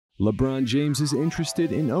LeBron James is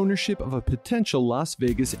interested in ownership of a potential Las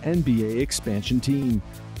Vegas NBA expansion team.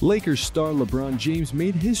 Lakers star LeBron James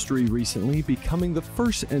made history recently, becoming the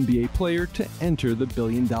first NBA player to enter the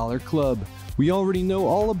billion-dollar club. We already know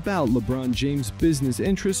all about LeBron James' business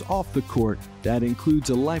interests off the court. That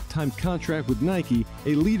includes a lifetime contract with Nike,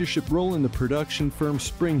 a leadership role in the production firm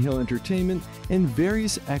Springhill Entertainment, and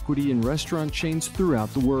various equity in restaurant chains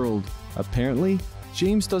throughout the world. Apparently,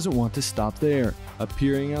 James doesn't want to stop there.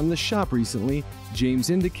 Appearing on The Shop recently, James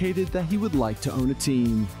indicated that he would like to own a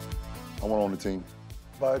team. I want to own a team.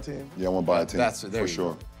 Buy a team? Yeah, I want to buy a team, for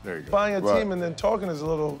sure. There you go. Buying a team and then talking is a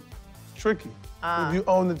little tricky. If you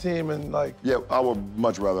own the team and like... Yeah, I would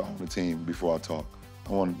much rather own a team before I talk.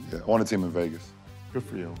 I want a team in Vegas. Good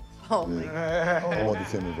for you. Oh, my God. I want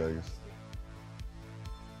the team in Vegas.